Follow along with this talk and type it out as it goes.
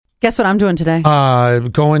Guess what I'm doing today?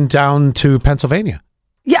 Going down to Pennsylvania.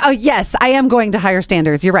 Yeah, yes, I am going to Higher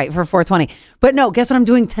Standards. You're right, for 420. But no, guess what I'm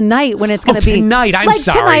doing tonight when it's going to be... tonight, I'm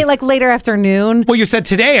sorry. Tonight, like later afternoon. Well, you said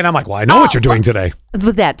today, and I'm like, well, I know what you're doing today.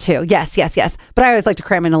 That too. Yes. But I always like to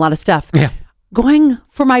cram in a lot of stuff. Yeah. Going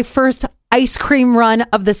for my first ice cream run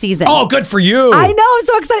of the season. Oh, good for you. I know, I'm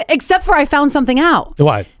so excited. Except for I found something out.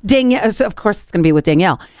 What? Danielle, so of course it's going to be with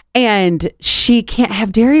Danielle. And she can't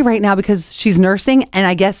have dairy right now because she's nursing. And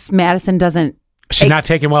I guess Madison doesn't. She's not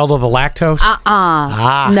taking well to the lactose?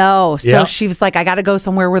 No. So she was like, I got to go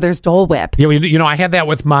somewhere where there's Dole Whip. Yeah, you know, I had that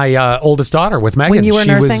with my oldest daughter, with Megan. When you were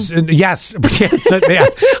nursing? Yes. Yes.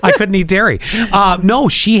 I couldn't eat dairy. No,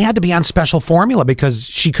 she had to be on special formula because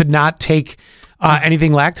she could not take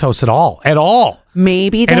anything lactose at all.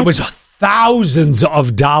 Maybe that's... And it was thousands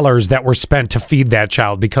of dollars that were spent to feed that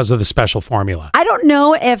child because of the special formula. I don't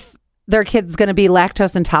know if their kid's going to be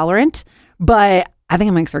lactose intolerant, but I think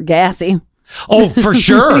it makes her gassy. Oh, for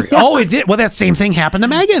sure. Yeah. Oh, it did. Well, that same thing happened to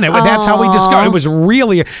Megan. That's how we discovered. It was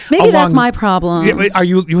really maybe that's my problem. Are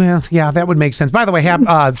you? Well, yeah, that would make sense. By the way,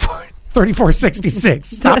 3466.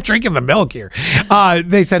 Stop drinking the milk here.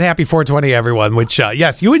 They said happy 420, everyone. Which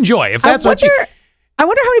yes, you enjoy if that's what you. I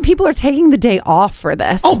wonder how many people are taking the day off for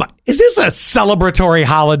this. Oh, is this a celebratory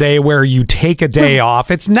holiday where you take a day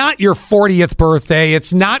off? It's not your 40th birthday.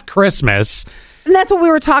 It's not Christmas. And that's what we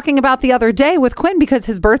were talking about the other day with Quinn because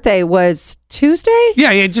his birthday was Tuesday.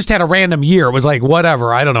 Yeah, he just had a random year. It was like,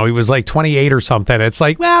 whatever. I don't know. He was like 28 or something. It's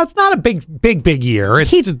like, well, it's not a big year. It's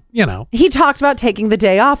just, you know. He talked about taking the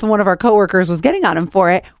day off and one of our coworkers was getting on him for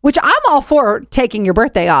it, which I'm all for taking your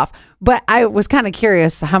birthday off. But I was kind of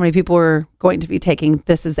curious how many people were going to be taking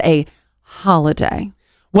this as a holiday.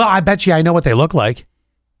 Well, I bet you I know what they look like.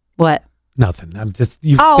 What? Nothing. I'm just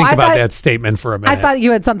think about that statement for a minute. I thought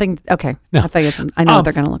you had something. Okay, no. I thought you had something. I know what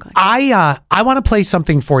they're going to look like. I want to play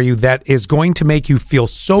something for you that is going to make you feel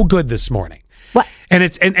so good this morning. What? And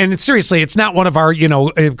it's seriously, it's not one of our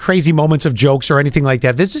crazy moments of jokes or anything like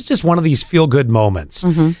that. This is just one of these feel good moments.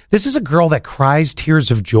 Mm-hmm. This is a girl that cries tears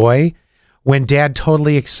of joy when Dad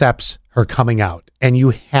totally accepts her coming out, and you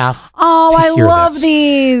have to hear love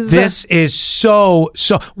these. This is so.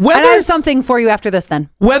 I have something for you after this. Then,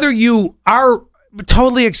 whether you are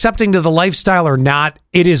totally accepting to the lifestyle or not,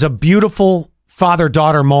 it is a beautiful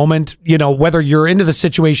father-daughter moment. You know, whether you're into the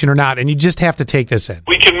situation or not, and you just have to take this in.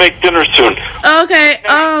 We can make dinner soon. Okay.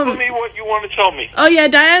 Tell me what you want to tell me. Oh yeah,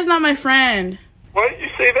 Daya's not my friend. Why did you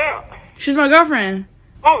say that? She's my girlfriend.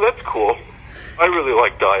 Oh, that's cool. I really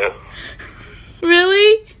like Daya.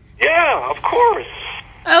 Really? Yeah, of course.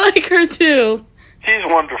 I like her too. She's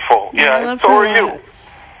wonderful. Yeah, and so are you.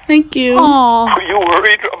 Thank you. Aww. Were you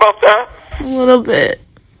worried about that? A little bit.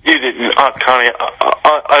 You didn't, Connie.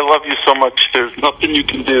 I love you so much. There's nothing you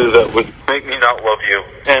can do that would make me not love you.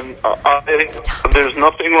 And there's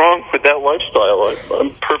nothing wrong with that lifestyle. I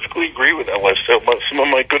perfectly agree with that lifestyle. Some of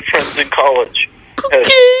my good friends in college had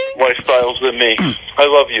lifestyles than me. I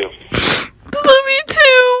love you. Love you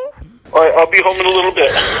too. All right, I'll be home in a little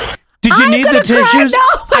bit. Did you need the tissues? No,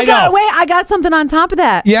 my God. Wait, I got something on top of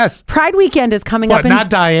that. Yes. Pride weekend is coming up. Not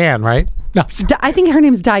Diane, right? No. I think her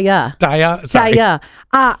name's Daya. Daya? Sorry. Daya.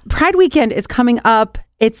 Pride weekend is coming up.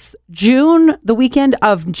 It's the weekend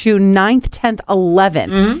of June 9th, 10th, 11th.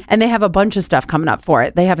 Mm-hmm. And they have a bunch of stuff coming up for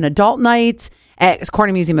it. They have an adult night at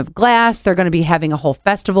Corning Museum of Glass. They're going to be having a whole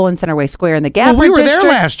festival in Centerway Square in the Gap. Well, we were there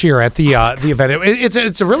last year at the event.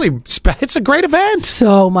 It's a great event.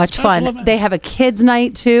 So much fun. Event. They have a kids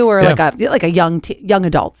night too, or like a young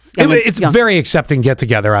adults. It's very accepting get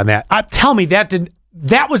together on that. Tell me that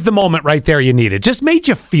was the moment right there you needed. Just made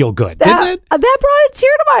you feel good, didn't it? That brought a tear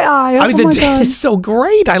to my eye. I mean, the dad is so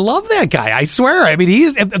great. I love that guy. I swear. I mean, he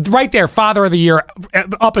is right there, Father of the Year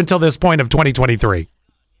up until this point of 2023.